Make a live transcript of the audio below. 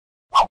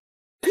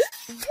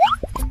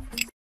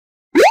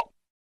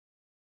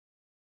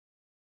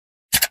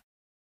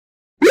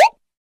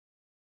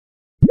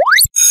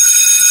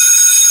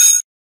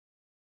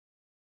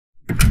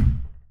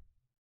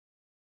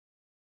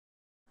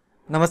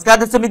નમસ્કાર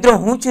દર્શક મિત્રો,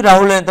 હું છું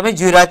રાહુલ અને તમે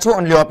જોઈ રહ્યા છો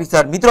ઓનલી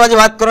ઓફિસર. મિત્રો આજે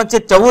વાત કરવાની છે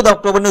 14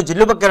 ઓક્ટોબરનું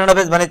જિલ્લો પર કરંટ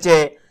અફેર્સ બને છે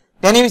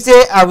તેની વિશે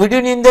આ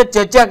વિડીયોની અંદર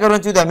ચર્ચા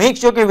કરવાની છું. તો મેક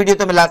શ્યોર કે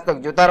વિડીયો તમે લાસ્ટ તક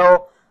જોતા રહો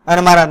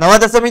અને મારા નવા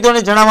દર્શક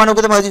મિત્રોને જણાવવાનું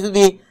કે તમે હજી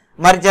સુધી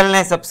મારી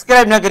ચેનલને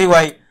સબસ્ક્રાઇબ ન કરી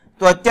હોય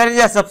તો અત્યારે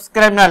જ આ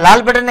સબસ્ક્રાઇબના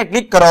લાલ બટનને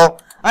ક્લિક કરો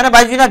અને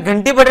બાજુના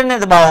ઘંટી બટનને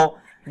દબાવો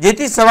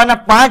જેથી સવારના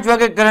 5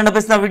 વાગે કરંટ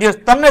અફેર્સના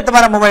વિડીયો તમને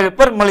તમારા મોબાઈલ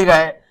પર મળી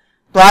રહે.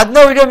 તો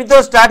આજનો વિડીયો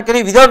મિત્રો સ્ટાર્ટ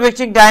કરી without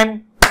wasting time.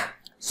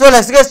 So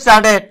let's gate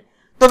started.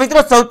 તો મિત્રો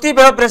સૌથી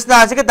પહેલો પ્રશ્ન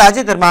આ છે કે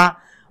તાજેતરમાં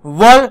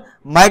વર્લ્ડ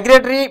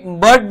માઇગ્રેટરી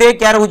બર્ડ ડે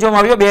ક્યારે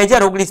ઉજવવામાં આવ્યો?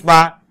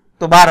 2019માં.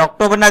 તો 12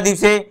 ઓક્ટોબરના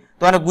દિવસે.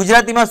 તો આને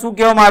ગુજરાતીમાં શું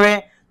કહેવામાં આવે?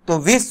 તો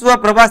વિશ્વ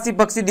પ્રવાસી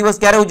પક્ષી દિવસ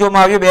ક્યારે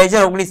ઉજવવામાં આવ્યો?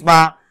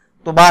 2019માં.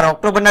 તો 12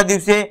 ઓક્ટોબરના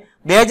દિવસે.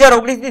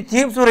 2019 ની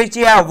થીમ શું રહી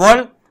છે આ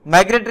વર્લ્ડ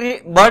માઇગ્રેટરી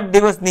બર્ડ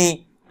દિવસની?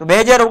 તો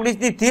 2019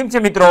 ની થીમ છે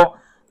મિત્રો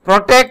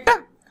protect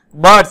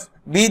birds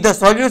B the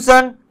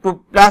solution to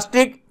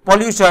plastic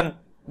pollution.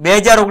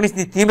 2019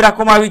 ની થીમ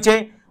રાખવામાં આવી છે.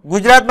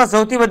 ગુજરાતમાં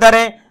સૌથી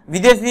વધારે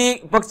વિદેશી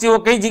પક્ષીઓ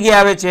કઈ જગ્યાએ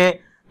આવે છે?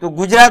 તો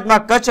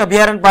ગુજરાતમાં કચ્છ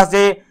અભયારણ્ય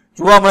પાસે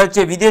જોવા મળે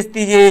છે.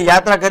 વિદેશથી જે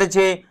યાત્રા કરે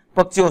છે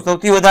પક્ષીઓ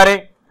સૌથી વધારે.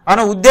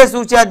 આનો ઉદ્દેશ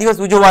શું છે આ દિવસ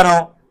ઉજવવાનો?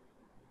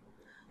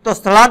 તો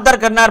સ્થળાંતર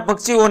કરનાર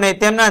પક્ષીઓને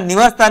તેમના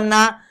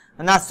નિવાસસ્થાનના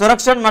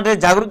સંરક્ષણ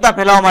માટે જાગૃતતા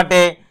ફેલાવવા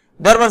માટે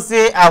દર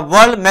વર્ષે આ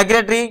વર્લ્ડ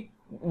માઇગ્રેટરી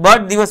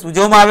બર્ડ દિવસ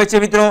ઉજવવામાં આવે છે.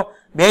 મિત્રો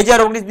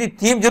 2019 ની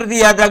થીમ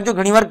જરૂરથી યાદ રાખજો,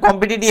 ઘણીવાર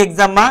કોમ્પિટિટિવ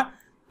એક્ઝામમાં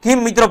થીમ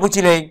મિત્રો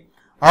પૂછી લે.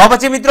 હવે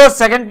પછી મિત્રો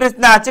સેકન્ડ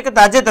પ્રશ્ન આ છે કે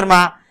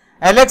તાજેતરમાં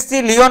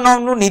એલેક્સી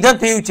લિયોનોવનું નિધન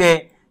થયું છે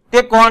તે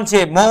કોણ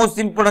છે? મોસ્ટ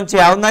ઇમ્પોર્ટન્ટ છે.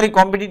 આવનારી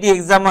કોમ્પિટિટિવ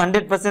એક્ઝામમાં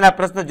 100% આ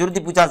પ્રશ્ન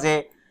જરૂરથી પૂછાશે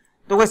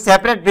તો કોઈ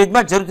સેપરેટ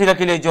પેજમાં જરૂરથી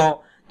લખી લેજો.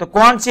 તો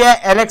કોણ છે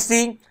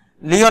એલેક્સી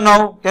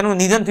લિયોનોવ? તેનું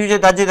નિધન થયું છે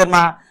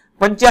તાજેતરમાં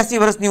 85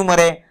 વર્ષની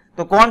ઉંમરે.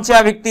 તો કોણ છે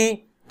આ વ્યક્તિ?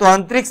 તો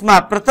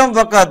અંતરિક્ષમાં પ્રથમ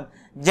વખત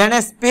જેણે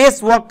સ્પેસ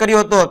વોક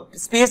કર્યો હતો,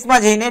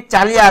 સ્પેસમાં જઈને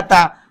ચાલ્યા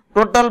હતા,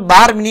 ટોટલ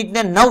 12 મિનિટ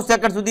ને 9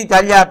 સેકન્ડ સુધી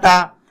ચાલ્યા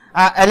હતા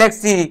આ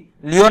એલેક્સી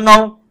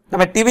લિયોનોવ.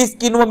 તમે ટીવી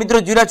સ્ક્રીનમાં મિત્રો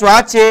જોઈ રહ્યા છો,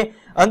 આ છે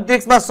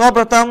અંતરિક્ષમાં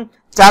સૌપ્રથમ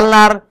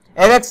ચાલનાર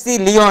એલેક્સી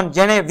લિયોન,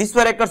 જેણે વિશ્વ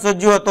રેકોર્ડ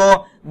સર્જ્યો હતો.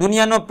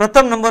 દુનિયાનો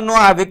પ્રથમ નંબરનો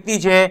આ વ્યક્તિ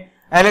છે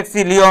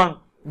એલેક્સી લિયોન,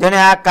 જેણે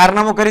આ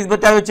કારનામો કરી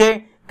બતાવ્યો છે.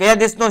 કયા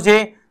દેશનો છે?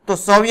 તો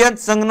સોવિયત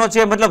સંઘનો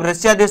છે, મતલબ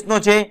રશિયા દેશનો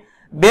છે.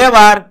 2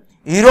 વાર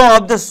હીરો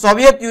ઓફ ધ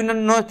સોવિયત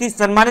યુનિયનથી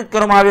સન્માનિત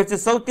કરવામાં આવ્યો છે.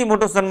 સૌથી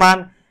મોટો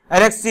સન્માન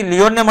એલેક્સી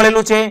લિયોનને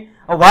મળેલું છે.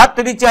 વાત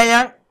કરી છે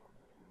અહીંયા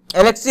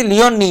એલેક્સી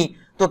લિયોનની,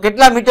 તો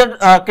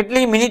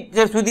કેટલી મિનિટ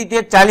સુધી તે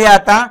ચાલ્યા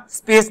હતા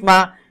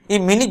સ્પેસમાં, એ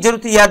મિનિટ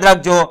જરૂરથી યાદ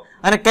રાખજો.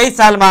 અને કઈ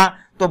સાલમાં?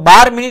 તો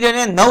 12 મિનિટ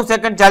અને 9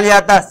 સેકન્ડ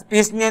ચાલ્યા હતા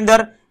સ્પેસની અંદર.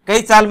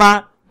 કઈ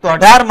સાલમાં? તો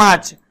 18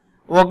 માર્ચ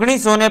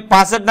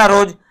 1965 ના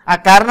રોજ આ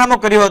કારનામો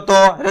કર્યો હતો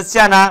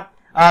રશિયાના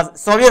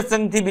સોવિયત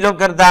સંઘથી બિલોંગ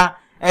કરતા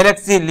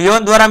એલેક્સી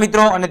લિયોન દ્વારા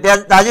મિત્રો. અને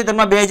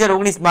તાજેતરમાં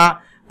 2019માં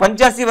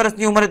 85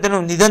 વર્ષની ઉંમરે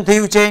તેનું નિધન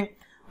થયું છે.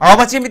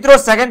 હવે પછી મિત્રો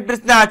સેકન્ડ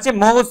પ્રશ્ન આ છે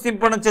મોસ્ટ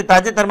ઇમ્પોર્ટન્ટ છે.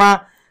 તાજેતરમાં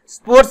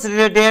સ્પોર્ટ્સ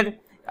રિલેટેડ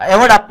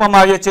એવોર્ડ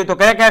આપવામાં આવ્યો છે. તો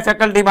કયા કયા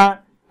ફેકલ્ટીમાં?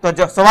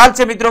 તો સવાલ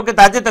છે મિત્રો કે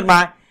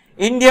તાજેતરમાં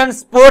ઇન્ડિયન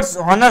સ્પોર્ટ્સ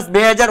હોનર્સ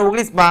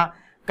 2019માં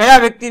કયા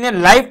વ્યક્તિને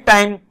લાઈફ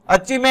ટાઈમ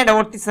અચીવમેન્ટ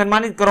એવોર્ડથી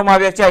સન્માનિત કરવામાં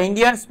આવ્યા છે?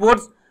 ઇન્ડિયન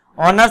સ્પોર્ટ્સ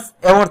હોનર્સ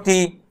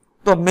એવોર્ડથી.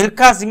 તો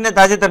મિલ્ખા સિંહને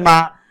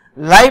તાજેતરમાં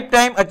લાઈફ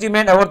ટાઈમ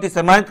અચીવમેન્ટ એવોર્ડથી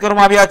સન્માનિત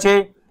કરવામાં આવ્યા છે.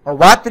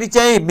 વાત કરી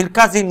છે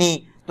મિલ્ખા સિંહની,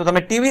 તો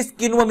તમે ટીવી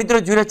સ્ક્રીનમાં મિત્રો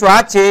જોઈ રહ્યા છો,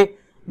 આ છે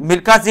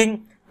મિલ્ખા સિંહ.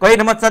 કઈ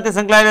રમત સાથે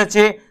સંકળાયેલા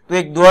છે? તો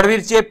એક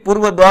દોડવીર છે,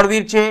 પૂર્વ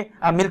દોડવીર છે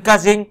આ મિલ્ખા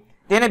સિંહ.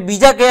 તેને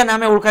બીજા કયા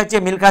નામે ઓળખાય છે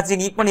મિલ્ખા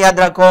સિંહ? એ પણ યાદ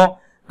રાખો,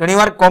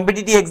 ઘણીવાર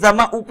કોમ્પિટિટિવ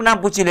એક્ઝામમાં ઉપનામ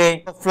પૂછી લે.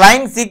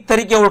 ફ્લાઇંગ સિખ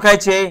તરીકે ઓળખાય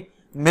છે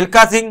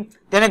મિલ્ખા સિંહ.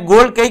 તેને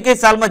ગોલ્ડ કઈ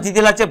સાલમાં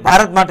જીતેલા છે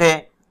ભારત માટે?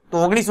 તો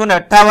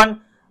 1958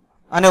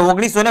 અને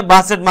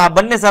 1962માં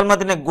બંને સાલમાં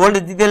તેને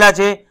ગોલ્ડ જીતેલા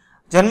છે.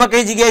 જન્મ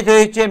કઈ જગ્યાએ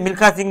થયો છે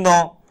મિલ્ખા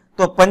સિંહનો?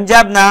 તો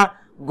પંજાબના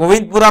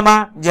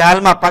ગોવિંદપુરામાં, જે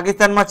હાલમાં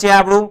પાકિસ્તાનમાં છે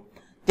આપણું.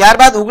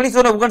 ત્યારબાદ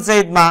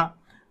 1959માં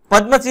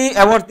પદ્મશ્રી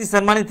એવોર્ડથી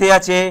સન્માનિત થયા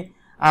છે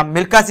આ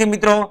મિલ્ખા સિંહ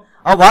મિત્રો.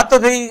 હવે વાત તો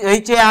થઈ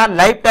રહી છે આ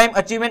લાઈફ ટાઈમ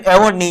અચીવમેન્ટ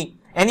એવોર્ડની,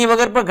 એની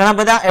વગર પણ ઘણા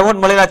બધા એવોર્ડ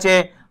મળેલા છે.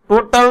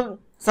 ટોટલ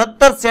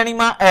 17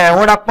 શ્રેણીમાં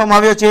એવોર્ડ આપવામાં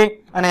આવ્યો છે.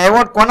 અને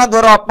એવોર્ડ કોના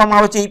દ્વારા આપવામાં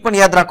આવે છે એ પણ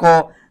યાદ રાખો.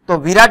 તો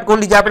વિરાટ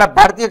કોહલી જે આપણા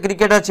ભારતીય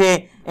ક્રિકેટર છે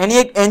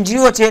એની એક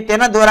NGO છે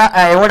તેના દ્વારા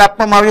આ એવોર્ડ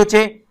આપવામાં આવ્યો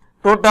છે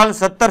ટોટલ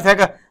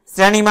 17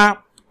 શ્રેણીમાં.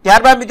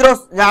 ત્યારબાદ મિત્રો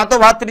આ તો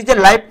વાત કરી છે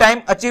life time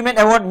achievement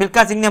award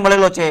Milkha સિંહને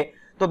મળેલો છે.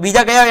 તો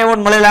બીજા કયા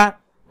એવોર્ડ મળેલા?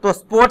 તો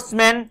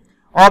સ્પોર્ટ્સમેન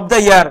ઓફ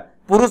ધ યર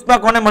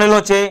પુરુષમાં કોને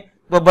મળેલો છે?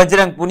 તો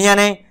બજરંગ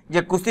પુનિયાને, જે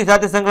કુસ્તી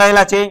સાથે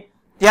સંકળાયેલા છે.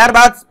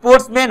 ત્યારબાદ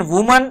sportsman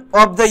woman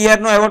of the year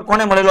no award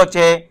કોને મળેલો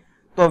છે?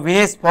 તો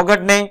વિનેશ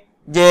ફોગટને,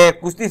 જે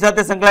કુસ્તી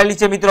સાથે સંકળાયેલી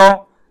છે મિત્રો.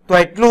 તો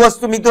એટલું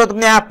વસ્તુ મિત્રો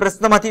તમને આ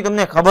પ્રશ્નમાંથી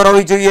તમને ખબર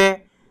હોવી જોઈએ.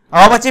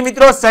 હવે પછી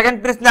મિત્રો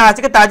સેકન્ડ પ્રશ્ન આ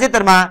છે કે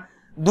તાજેતરમાં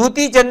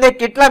દુતી ચંદે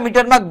કેટલા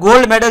મીટરમાં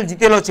ગોલ્ડ મેડલ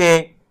જીતેલો છે?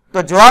 તો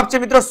જવાબ છે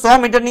મિત્રો 100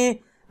 મીટરની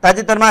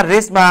તાજેતરમાં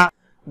રેસમાં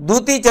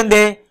દુતી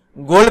ચંદે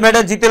ગોલ્ડ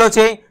મેડલ જીતેલો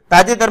છે.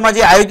 તાજેતરમાં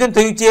જે આયોજન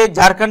થયું છે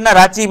ઝારખંડના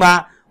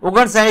રાંચીમાં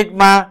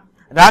 59માં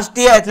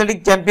રાષ્ટ્રીય એથ્લેટિક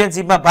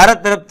ચેમ્પિયનશિપમાં ભારત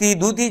તરફથી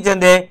દુતી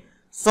ચંદે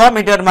 100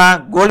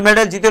 મીટરમાં ગોલ્ડ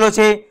મેડલ જીતેલો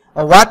છે.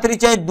 વાત કરી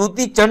છે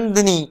દુતી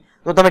ચંદની,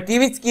 તો તમે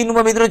ટીવી સ્ક્રીન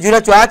ઉપર મિત્રો જોઈ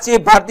રહ્યા છો, આ છે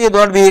ભારતીય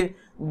દોડવીર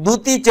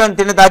દુતી ચંદ.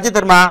 તેને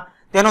તાજેતરમાં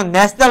તેનો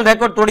નેશનલ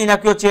રેકોર્ડ તોડી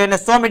નાખ્યો છે અને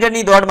 100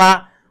 મીટરની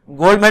દોડમાં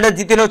ગોલ્ડ મેડલ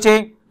જીતેલો છે.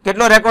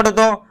 કેટલો રેકોર્ડ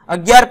હતો?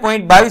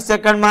 11.22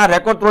 સેકન્ડમાં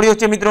રેકોર્ડ તોડ્યો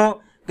છે મિત્રો.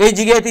 કઈ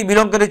જગ્યાએથી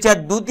બિલોંગ કરે છે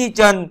આ દુતી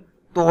ચંદ?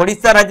 તો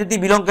ઓડિશા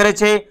રાજ્યથી બિલોંગ કરે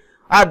છે.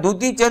 આ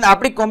દુતી ચંદ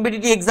આપણી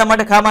કોમ્પિટિટિવ એક્ઝામ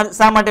માટે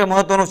શા માટે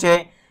મહત્વનું છે?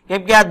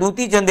 કેમ કે આ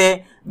દુતી ચંદે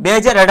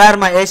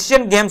 2018માં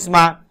એશિયન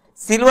ગેમ્સમાં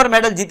સિલ્વર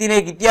મેડલ જીતીને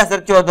એક ઇતિહાસ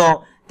રચ્યો હતો.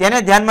 તેને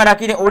ધ્યાનમાં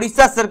રાખીને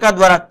ઓડિશા સરકાર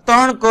દ્વારા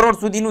 3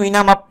 કરોડ સુધીનું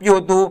ઇનામ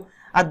આપ્યું હતું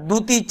આ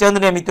દુતી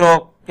ચંદને મિત્રો.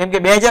 કેમ કે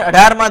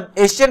 2018માં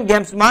એશિયન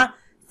ગેમ્સમાં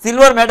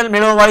સિલ્વર મેડલ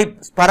મેળવવાવાળી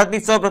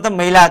ભારતની સૌપ્રથમ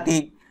મહિલા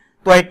હતી.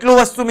 તો એટલું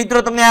વસ્તુ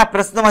મિત્રો તમને આ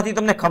પ્રશ્નમાંથી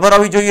તમને ખબર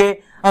હોવી જોઈએ.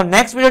 હવે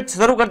નેક્સ્ટ વિડિયો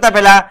શરૂ કરતા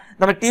પહેલા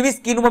તમે ટીવી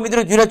સ્ક્રીન ઉપર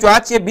મિત્રો જોઈ રહ્યા છો, આ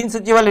છે બિન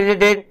સચિવાલય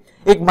રિલેટેડ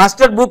એક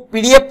માસ્ટર બુક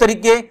પીડીએફ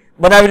તરીકે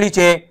બનાવેલી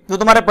છે. જો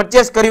તમારે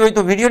પરચેસ કરવી હોય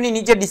તો વિડીયોની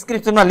નીચે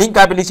ડિસ્ક્રિપ્શનમાં લિંક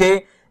આપેલી છે.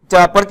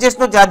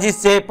 પરચેસનો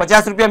ચાર્જિસ છે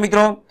 50 રૂપિયા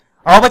મિત્રો.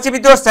 હવે પછી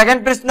મિત્રો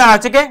સેકન્ડ પ્રશ્ન આ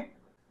છે કે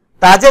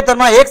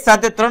તાજેતરમાં એક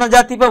સાથે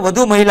 3000 થી પણ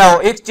વધુ મહિલાઓ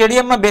એક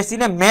સ્ટેડિયમમાં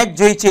બેસીને મેચ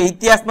જોઈ છે.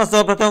 ઇતિહાસમાં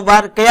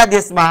સૌપ્રથમવાર કયા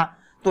દેશમાં?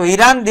 તો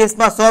ઈરાન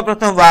દેશમાં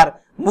સૌપ્રથમવાર.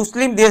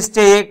 મુસ્લિમ દેશ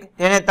છે એક,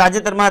 તેને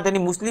તાજેતરમાં તેની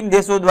મુસ્લિમ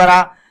દેશો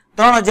દ્વારા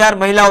 3000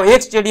 મહિલાઓ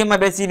એક સ્ટેડિયમમાં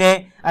બેસીને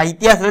આ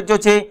ઇતિહાસ રચ્યો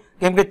છે.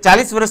 કેમ કે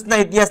 40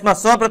 વર્ષના ઇતિહાસમાં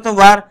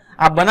સૌપ્રથમવાર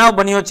આ બનાવ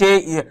બન્યો છે.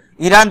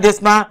 ઈરાન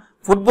દેશમાં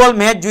ફૂટબોલ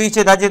મેચ જોઈ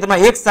છે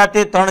તાજેતરમાં એક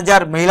સાથે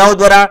 3000 મહિલાઓ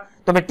દ્વારા.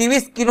 તમે ટીવી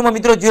સ્ક્રીનમાં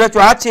મિત્રો જોઈ રહ્યા છો,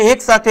 આ છે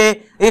એક સાથે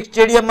એક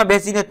સ્ટેડિયમમાં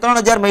બેસીને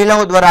 3000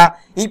 મહિલાઓ દ્વારા,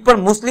 એ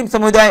પણ મુસ્લિમ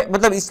સમુદાય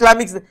મતલબ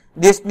ઇસ્લામિક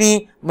દેશની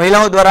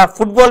મહિલાઓ દ્વારા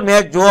ફૂટબોલ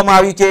મેચ જોવામાં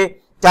આવી છે.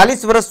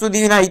 40 વર્ષ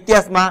સુધીના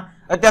ઇતિહાસમાં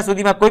અત્યાર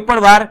સુધીમાં કોઈ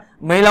પણ વાર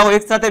મહિલાઓ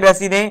એક સાથે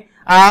બેસીને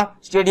આ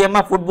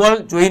સ્ટેડિયમમાં ફૂટબોલ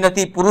જોઈ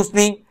નથી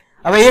પુરુષની.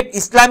 હવે એક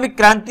ઇસ્લામિક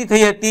ક્રાંતિ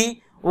થઈ હતી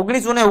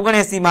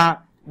 1979માં.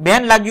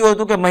 બેન લાગ્યું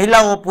હતું કે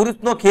મહિલાઓ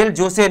પુરુષનો ખેલ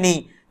જોશે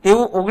નહીં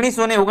તેવું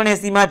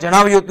 1979માં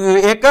જણાવ્યું હતું.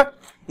 એક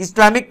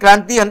ઇસ્લામિક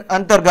ક્રાંતિ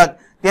અંતર્ગત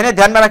તેને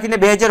ધ્યાનમાં રાખીને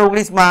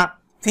 2019માં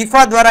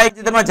ફીફા દ્વારા એક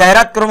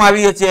જાહેરાત કરવામાં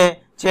આવી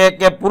છે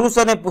કે પુરુષ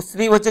અને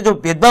સ્ત્રી વચ્ચે જો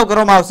ભેદભાવ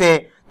કરવામાં આવશે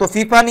તો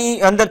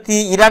ફીફાની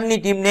અંદરથી ઈરાનની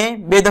ટીમને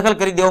બેદખલ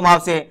કરી દેવામાં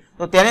આવશે.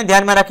 તો તેને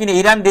ધ્યાનમાં રાખીને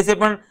ઈરાન દેશે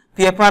પણ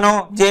ફીફાનો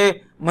જે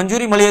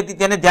મંજૂરી મળી હતી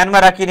તેને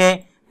ધ્યાનમાં રાખીને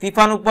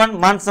ફીફાનું પણ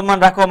માન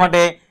સન્માન રાખવા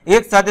માટે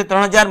એક સાથે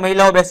 3000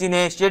 મહિલાઓ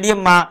બેસીને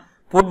સ્ટેડિયમમાં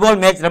ફૂટબોલ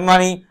મેચ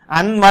રમવાની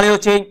આનંદ માણ્યો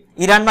છે.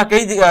 ઈરાનમાં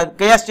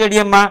કયા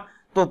સ્ટેડિયમમાં?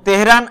 તો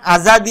તેહરાન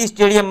આઝાદી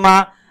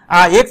સ્ટેડિયમમાં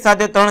આ એક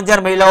સાથે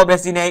 3000 મહિલાઓ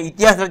બેસીને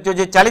ઇતિહાસ રચ્યો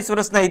છે. 40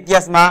 વર્ષના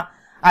ઇતિહાસમાં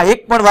આ એક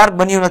પણ વાર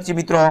બન્યું નથી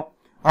મિત્રો.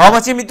 હવે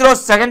પછી મિત્રો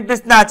સેકન્ડ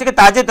પ્રશ્ન આ છે કે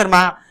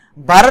તાજેતરમાં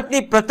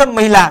ભારતની પ્રથમ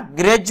મહિલા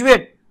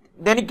ગ્રેજ્યુએટ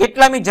તેની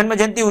કેટલામી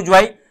જન્મજયંતિ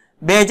ઉજવાઈ?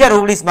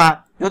 2019માં.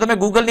 જો તમે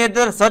ગૂગલની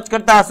અંદર સર્ચ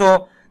કરતા હશો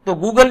તો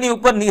ગૂગલની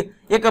ઉપર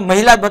એક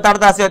મહિલા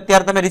બતાડતા હશે.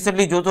 અત્યારે તમે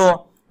રિસેન્ટલી જોશો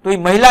તો એ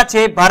મહિલા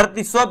છે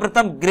ભારતની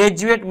સૌપ્રથમ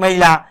ગ્રેજ્યુએટ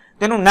મહિલા.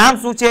 તેનું નામ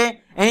શું છે?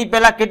 એની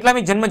પહેલા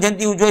કેટલામી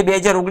જન્મજયંતિ ઉજવાઈ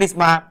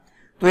 2019માં?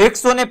 તો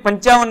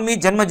 155મી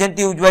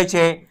જન્મજયંતિ ઉજવાય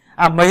છે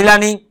આ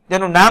મહિલાની.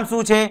 તેનું નામ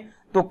શું છે?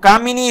 તો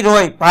કામિની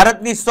રોય.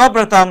 ભારતની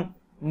સૌપ્રથમ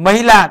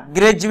મહિલા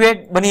ગ્રેજ્યુએટ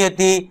બની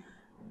હતી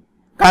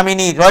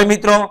કામિની રોય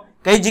મિત્રો.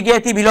 કઈ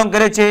જગ્યાએથી બિલોંગ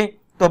કરે છે?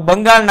 તો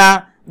બંગાળના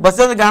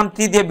બસંત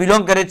ગામથી તે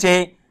બિલોંગ કરે છે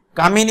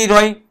કામિની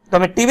રોય.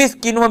 તમે ટીવી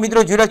સ્ક્રીનમાં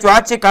મિત્રો જોઈ રહ્યા છો,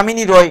 આ છે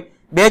કામિની રોય.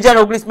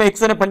 2019માં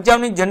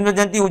 155મી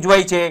જન્મજયંતિ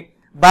ઉજવાઈ છે.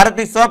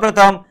 ભારતની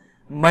સૌપ્રથમ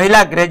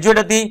મહિલા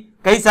ગ્રેજ્યુએટ હતી.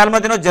 કઈ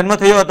સાલમાં તેનો જન્મ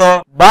થયો હતો?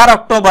 12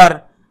 ઓક્ટોબર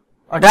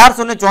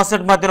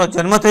 1864માં તેનો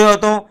જન્મ થયો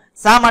હતો.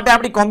 શા માટે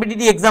આપણી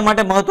કોમ્પિટિટિવ એક્ઝામ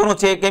માટે મહત્વનો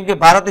છે? કેમ કે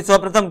ભારતની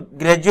સૌપ્રથમ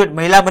ગ્રેજ્યુએટ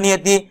મહિલા બની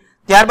હતી.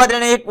 ત્યારબાદ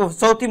એણે એક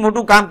સૌથી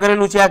મોટું કામ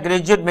કરેલું છે આ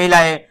ગ્રેજ્યુએટ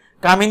મહિલાએ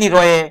કામિની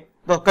રોયે.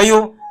 તો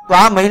કયું? તો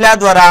આ મહિલા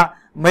દ્વારા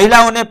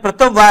મહિલાઓને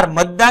પ્રથમવાર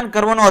મતદાન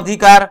કરવાનો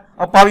અધિકાર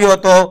અપાવ્યો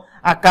હતો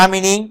આ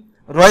કામિની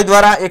રોય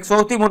દ્વારા. એક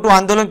સૌથી મોટું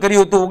આંદોલન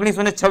કર્યું હતું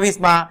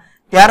 1926માં.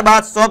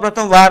 ત્યારબાદ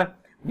સૌપ્રથમવાર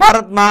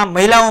ભારતમાં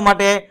મહિલાઓ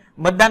માટે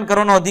મતદાન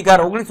કરવાનો અધિકાર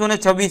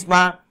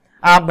 1926માં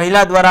આ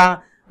મહિલા દ્વારા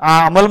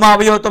અમલમાં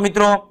આવ્યો હતો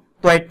મિત્રો.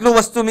 તો એટલું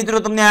વસ્તુ મિત્રો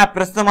તમને આ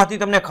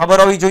પ્રશ્નમાંથી તમને ખબર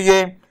હોવી જોઈએ.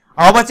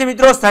 હવે પછી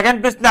મિત્રો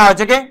સેકન્ડ પ્રશ્ન આવે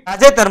છે કે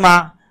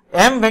તાજેતરમાં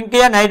એમ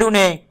વેંકૈયા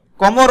નાયડુને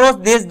કોમોરોસ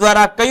દેશ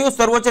દ્વારા કયું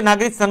સર્વોચ્ચ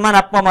નાગરિક સન્માન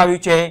આપવામાં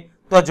આવ્યું છે?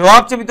 તો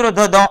જવાબ છે મિત્રો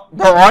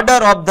the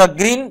order of the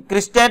green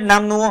ક્રિસ્ટેડ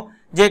નામનું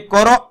જે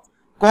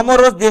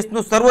કોમોરોસ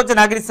દેશનું સર્વોચ્ચ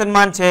નાગરિક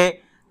સન્માન છે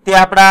તે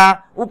આપણા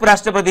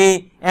ઉપરાષ્ટ્રપતિ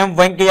એમ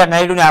વેંકૈયા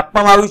નાયડુને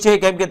આપવામાં આવ્યું છે.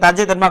 કેમ કે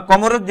તાજેતરમાં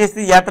કોમોરોસ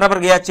દેશની યાત્રા પર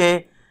ગયા છે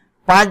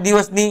 5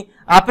 દિવસની.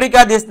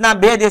 આફ્રિકા દેશના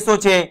 2 દેશો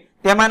છે,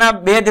 તેમાંના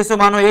 2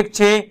 દેશોમાંનો એક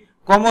છે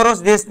કોમોરોસ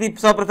દેશની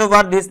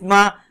સૌપ્રથમવાર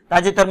દેશમાં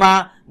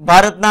તાજેતરમાં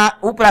ભારતના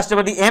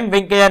ઉપરાષ્ટ્રપતિ એમ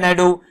વેંકૈયા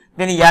નાયડુ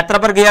તેની યાત્રા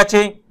પર ગયા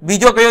છે.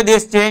 બીજો કયો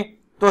દેશ છે?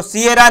 તો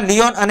સિયેરા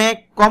લિયોન અને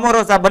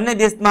કોમોરોસ આ બંને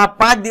દેશમાં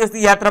 5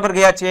 દિવસની યાત્રા પર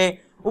ગયા છે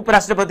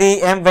ઉપરાષ્ટ્રપતિ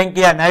એમ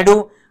વેંકૈયા નાયડુ.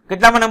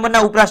 કેટલામા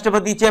નંબરના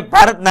ઉપરાષ્ટ્રપતિ છે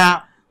ભારતના?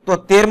 તો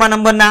 13મા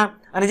નંબરના.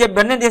 અને જે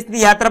બંને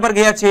દેશની યાત્રા પર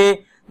ગયા છે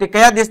તે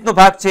કયા દેશનો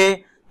ભાગ છે?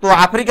 તો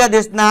આફ્રિકા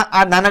દેશના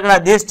આ નાનકડા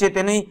દેશ છે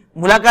તેની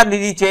મુલાકાત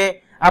લીધી છે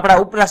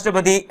આપણા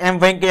ઉપરાષ્ટ્રપતિ એમ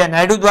વેંકૈયા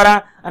નાયડુ દ્વારા.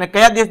 અને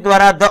કયા દેશ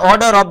દ્વારા? The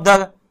order of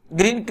the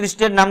green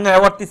ક્રિસ્ટેડ નામનો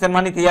એવોર્ડથી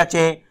સન્માનિત થયા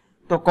છે?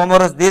 તો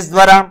કોમોરોસ દેશ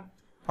દ્વારા.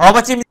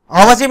 હવે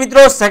હવે પછી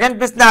મિત્રો સેકન્ડ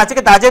પ્રશ્ન આ છે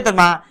કે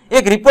તાજેતરમાં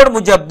એક રિપોર્ટ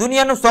મુજબ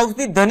દુનિયાનું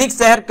સૌથી ધનિક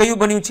શહેર કયું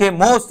બન્યું છે?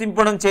 મોસ્ટ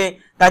ઇમ્પોર્ટન્ટ છે.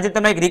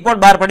 તાજેતરમાં એક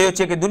રિપોર્ટ બહાર પડ્યો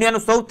છે કે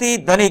દુનિયાનું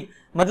સૌથી ધનિક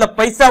મતલબ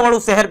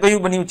પૈસાવાળું શહેર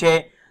કયું બન્યું છે?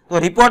 તો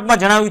રિપોર્ટમાં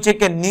જણાવ્યું છે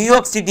કે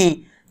ન્યુયોર્ક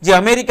સિટી, જે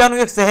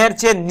અમેરિકાનું એક શહેર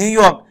છે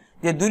ન્યુયોર્ક,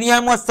 જે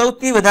દુનિયામાં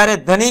સૌથી વધારે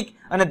ધનિક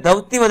અને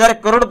સૌથી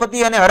વધારે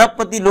કરોડપતિ અને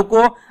અરબપતિ લોકો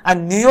આ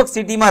ન્યુયોર્ક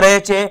સિટીમાં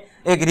રહે છે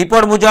એક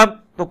રિપોર્ટ મુજબ.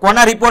 તો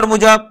કોના રિપોર્ટ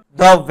મુજબ?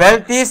 The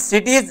વેલ્થીસ્ટ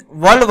cities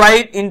world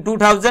wide in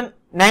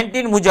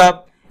 2019 મુજબ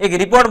એક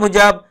રિપોર્ટ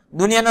મુજબ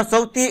દુનિયાના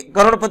સૌથી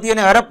કરોડપતિ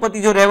અને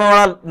અરબપતિ જો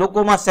રહેવાવાળા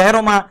લોકોમાં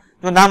શહેરોમાં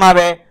જો નામ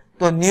આવે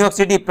તો ન્યુયોર્ક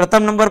સિટી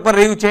પ્રથમ નંબર પર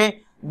રહ્યું છે.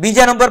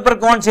 બીજા નંબર પર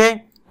કોણ છે?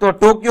 તો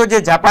ટોક્યો, જે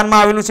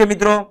જાપાનમાં આવેલું છે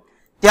મિત્રો.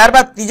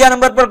 ત્યારબાદ ત્રીજા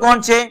નંબર પર કોણ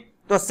છે?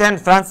 તો સેન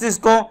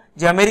ફ્રાન્સિસ્કો,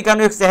 જે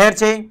અમેરિકાનું એક શહેર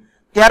છે.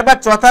 ત્યારબાદ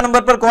ચોથા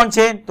નંબર પર કોણ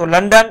છે? તો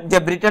લંડન, જે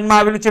બ્રિટનમાં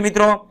આવેલું છે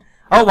મિત્રો.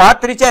 હવે વાત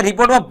કરી છે આ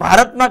રિપોર્ટમાં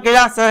ભારતમાં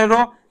કયા શહેરો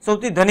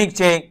સૌથી ધનિક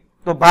છે?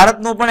 તો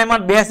ભારતનું પણ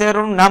એમાં 2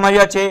 શહેરોનું નામ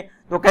આવ્યા છે.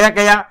 તો કયા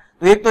કયા?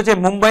 તો એક તો છે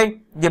મુંબઈ,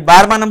 જે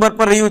 12મા નંબર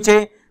પર રહ્યું છે.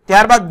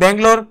 ત્યારબાદ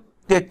બેંગ્લોર,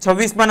 જે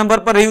 26મા નંબર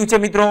પર રહ્યું છે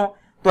મિત્રો.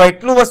 તો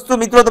એટલું વસ્તુ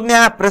મિત્રો તમને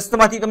આ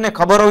પ્રશ્નમાંથી તમને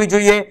ખબર હોવી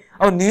જોઈએ.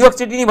 હવે ન્યુયોર્ક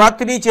સિટીની વાત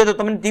કરી છે તો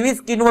તમે ટીવી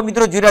સ્ક્રીનમાં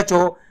મિત્રો જોઈ રહ્યા છો,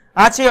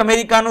 આ છે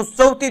અમેરિકાનું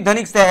સૌથી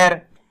ધનિક શહેર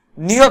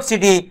ન્યુયોર્ક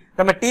સિટી.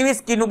 તમે ટીવી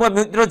સ્ક્રીન ઉપર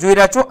મિત્રો જોઈ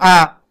રહ્યા છો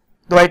આ.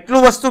 તો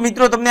એટલું વસ્તુ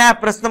મિત્રો તમને આ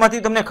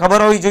પ્રશ્નમાંથી તમને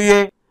ખબર હોવી જોઈએ.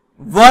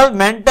 વર્લ્ડ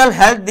મેન્ટલ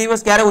હેલ્થ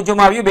દિવસ ક્યારે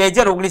ઉજવવામાં આવ્યો?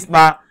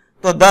 2019માં.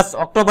 તો 10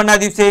 ઓક્ટોબરના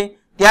દિવસે.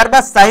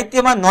 ત્યારબાદ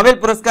સાહિત્યમાં નોબેલ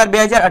પુરસ્કાર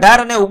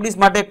 2018 અને 19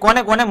 માટે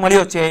કોને કોને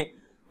મળ્યો છે?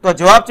 તો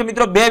જવાબ છે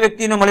મિત્રો 2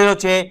 વ્યક્તિને મળેલો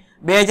છે.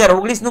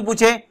 2019 નું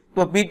પૂછે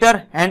તો પીટર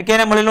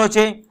હેન્ડકેને મળેલો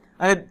છે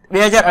અને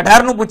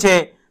 2018 નું પૂછે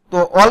તો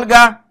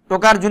ઓલ્ગા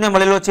ટોકાર્જુને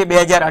મળેલો છે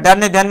 2018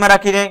 ને ધ્યાનમાં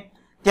રાખીને.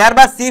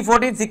 ત્યારબાદ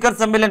C14 શિખર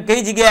સંમેલન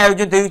કઈ જગ્યાએ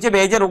આયોજન થયું છે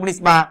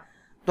 2019માં?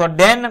 તો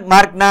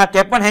ડેનમાર્કના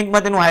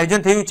કેપનહેગમાં તેનું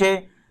આયોજન થયું છે.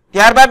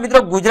 ત્યારબાદ મિત્રો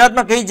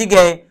ગુજરાતમાં કઈ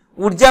જગ્યાએ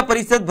ઉર્જા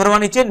પરિષદ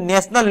ભરવાની છે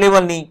નેશનલ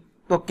લેવલની?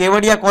 તો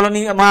કેવડિયા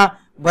કોલોનીમાં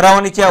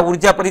ભરાવાની છે આ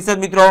ઉર્જા પરિષદ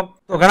મિત્રો.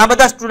 તો ઘણા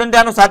બધા સ્ટુડન્ટે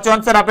આનો સાચો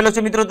આન્સર આપેલો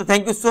છે મિત્રો. તો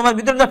થેન્ક યુ સો મચ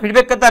મિત્રો.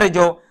 ફીડબેક કરતા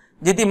રહેજો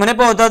જેથી મને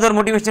પણ વધારે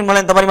મોટિવેશન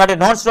મળે તમારી માટે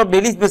નોન સ્ટોપ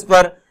ડેલી બેઝ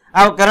પર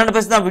આ કરંટ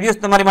અફેર્સના વિડીયોઝ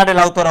તમારી માટે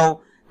લાવતો રહું.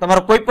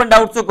 તમારો કોઈ પણ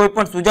ડાઉટ હોય, કોઈ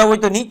પણ સુઝાવ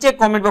હોય તો નીચે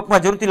કોમેન્ટ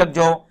બોક્સમાં જરૂરથી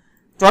લખજો.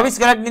 24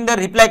 કલાકની અંદર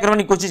રિપ્લાય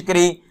કરવાની કોશિશ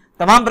કરી.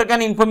 તમામ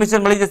પ્રકારની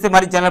ઇન્ફોર્મેશન મળી જશે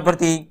મારી ચેનલ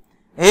પરથી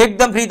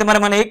એકદમ ફ્રી. તમારે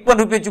મને 1 પણ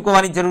રૂપિયો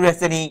ચૂકવવાની જરૂર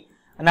રહેશે નહીં.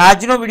 અને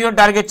આજનો વિડીયો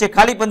ટાર્ગેટ છે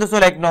ખાલી 1500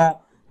 લાઈકનો.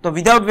 તો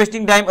વિધાઉટ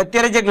વેસ્ટિંગ ટાઈમ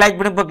અત્યારે જ એક લાઈક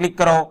બટન પર ક્લિક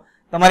કરો.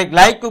 તમારી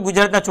લાઈક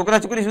ગુજરાતના છોકરા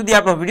છોકરી સુધી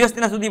આપણો વિડીયો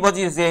તેના સુધી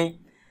પહોંચી જશે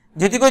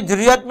જેથી કોઈ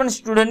જરૂરિયાતમંદ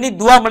સ્ટુડન્ટની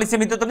દુઆ મળી છે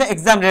મિત્રો તમને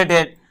એક્ઝામ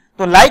રિલેટેડ.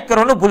 તો લાઈક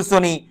કરવાનું ભૂલશો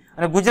નહીં.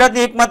 અને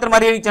ગુજરાતની એકમાત્ર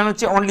મારી એવી ચેનલ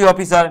છે ઓનલી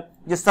ઓફિસર,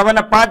 જે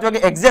સવારના 5 વાગે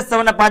એક્ઝેક્ટ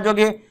સવારના 5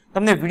 વાગે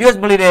તમને વિડીયોઝ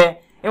મળી રહે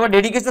એવા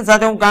ડેડિકેશન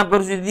સાથે હું કામ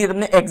કરું છું જેથી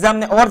તમને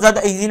એક્ઝામને ઓર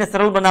જ્યાદા ઈઝી અને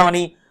સરળ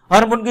બનાવવાની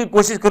હર મુમકિન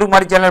કોશિશ કરું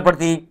મારી ચેનલ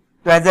પરથી.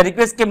 તો એઝ અ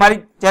રિક્વેસ્ટ કે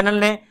મારી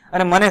ચેનલને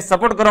અને મને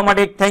સપોર્ટ કરવા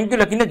માટે એક થેન્ક યુ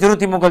લખીને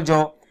જરૂરથી મોકલજો.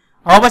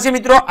 હવે પછી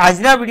મિત્રો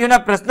આજના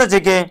વિડીયોના પ્રશ્ન છે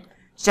કે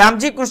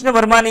શ્યામજી કૃષ્ણ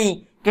વર્માની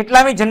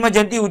કેટલામી જન્મ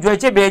જયંતિ ઉજવાય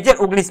છે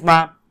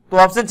 2019માં? તો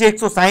ઓપ્શન છે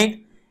 160,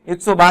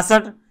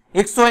 162,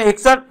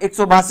 161,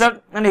 162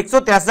 અને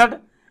 163.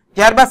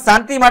 ત્યારબાદ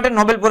શાંતિ માટે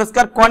નોબેલ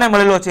પુરસ્કાર કોને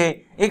મળેલો છે?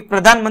 એક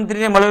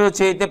પ્રધાનમંત્રીને મળેલો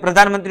છે. તે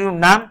પ્રધાનમંત્રીનું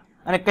નામ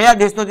અને કયા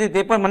દેશનો છે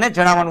તે પણ મને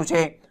જણાવવાનું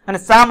છે અને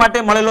શા માટે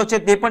મળેલો છે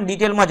તે પણ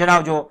ડિટેલમાં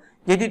જણાવજો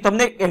જેથી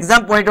તમને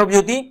એક્ઝામ પોઈન્ટ ઓફ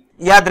વ્યૂથી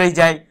યાદ રહી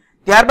જાય.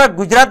 ત્યારબાદ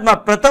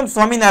ગુજરાતમાં પ્રથમ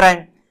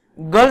સ્વામિનારાયણ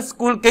ગર્લ્સ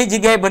સ્કૂલ કઈ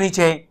જગ્યાએ બની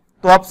છે?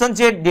 તો ઓપ્શન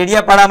છે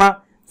ડેડિયાપાડામાં,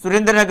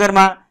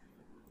 સુરેન્દ્રનગરમાં,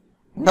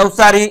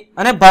 નવસારી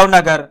અને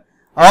ભાવનગર.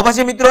 હવે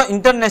પછી મિત્રો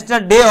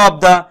international day of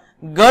the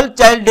girl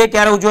child day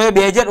ક્યારે ઉજવાયો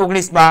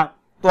 2019માં?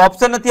 તો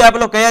ઓપ્શન નથી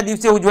આપેલો કયા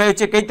દિવસે ઉજવાયો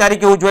છે, કઈ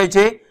તારીખે ઉજવાય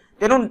છે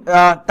તેનું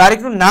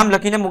તારીખનું નામ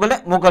લખીને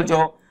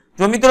મોકલજો.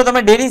 જો મિત્રો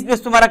તમે ડેલી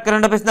બેઝ તમારા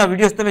કરંટ અફેર્સના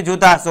વિડીયોઝ તમે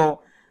જોતા હશો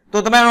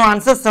તો તમે આનો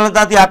આન્સર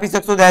સરળતાથી આપી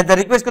શકશો. એઝ અ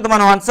રિક્વેસ્ટ કે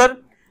તમારો આન્સર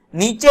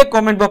નીચે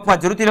કોમેન્ટ બોક્સમાં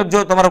જરૂરથી લખજો.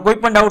 તમારો કોઈ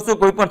પણ ડાઉટ હોય,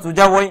 કોઈ પણ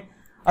સુઝાવ હોય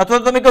અથવા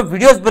તો તમે કોઈ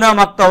વિડીયોઝ બનાવવા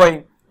માંગતા હોય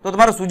તો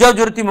તમારો સુઝાવ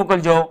જરૂરથી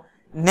મોકલજો.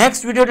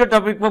 નેક્સ્ટ વિડીયો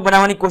ટોપિક પર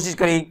બનાવવાની કોશિશ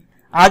કરી.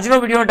 આજનો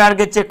વિડીયોનો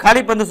ટાર્ગેટ છે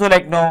ખાલી 1500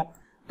 લાઈકનો.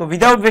 તો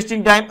વિધાઉટ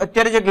વેસ્ટિંગ ટાઈમ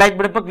અત્યારે જ એક લાઈક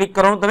બટન પર ક્લિક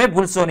કરવાનું તમે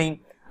ભૂલશો નહીં.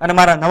 અને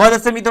મારા નવા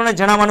દર્શક મિત્રોને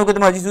જણાવવાનું કે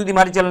તમે હજી સુધી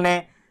મારી ચેનલને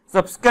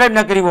સબસ્ક્રાઇબ ન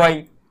કરી હોય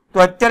તો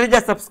અત્યારે જ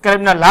આ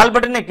સબસ્ક્રાઇબના લાલ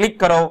બટનને ક્લિક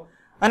કરો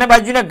અને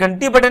બાજુના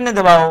ઘંટી બટનને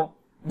દબાવો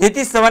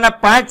જેથી સવારના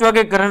 5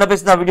 વાગે કરંટ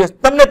અફેર્સના વિડીયોઝ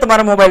તમને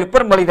તમારા મોબાઈલ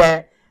ઉપર મળી રહે.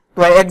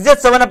 તો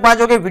એક્ઝેક્ટ સવારના 5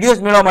 વાગે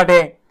વિડીયોઝ મેળવવા માટે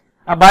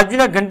આ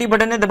બાજુના ઘંટી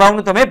બટનને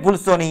દબાવવાનું તમે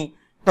ભૂલશો નહીં.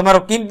 તમારો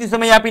કિંમતી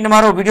સમય આપીને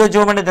મારો વિડીયો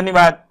જોવા માટે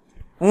ધન્યવાદ.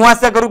 હું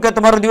આશા કરું કે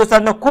તમારો દિવસ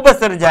આજનો ખૂબ જ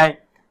સરસ જાય.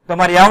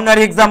 તમારી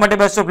આવનારી એક્ઝામ માટે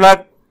best of luck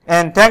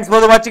and thanks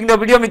for watching the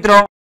video મિત્રો.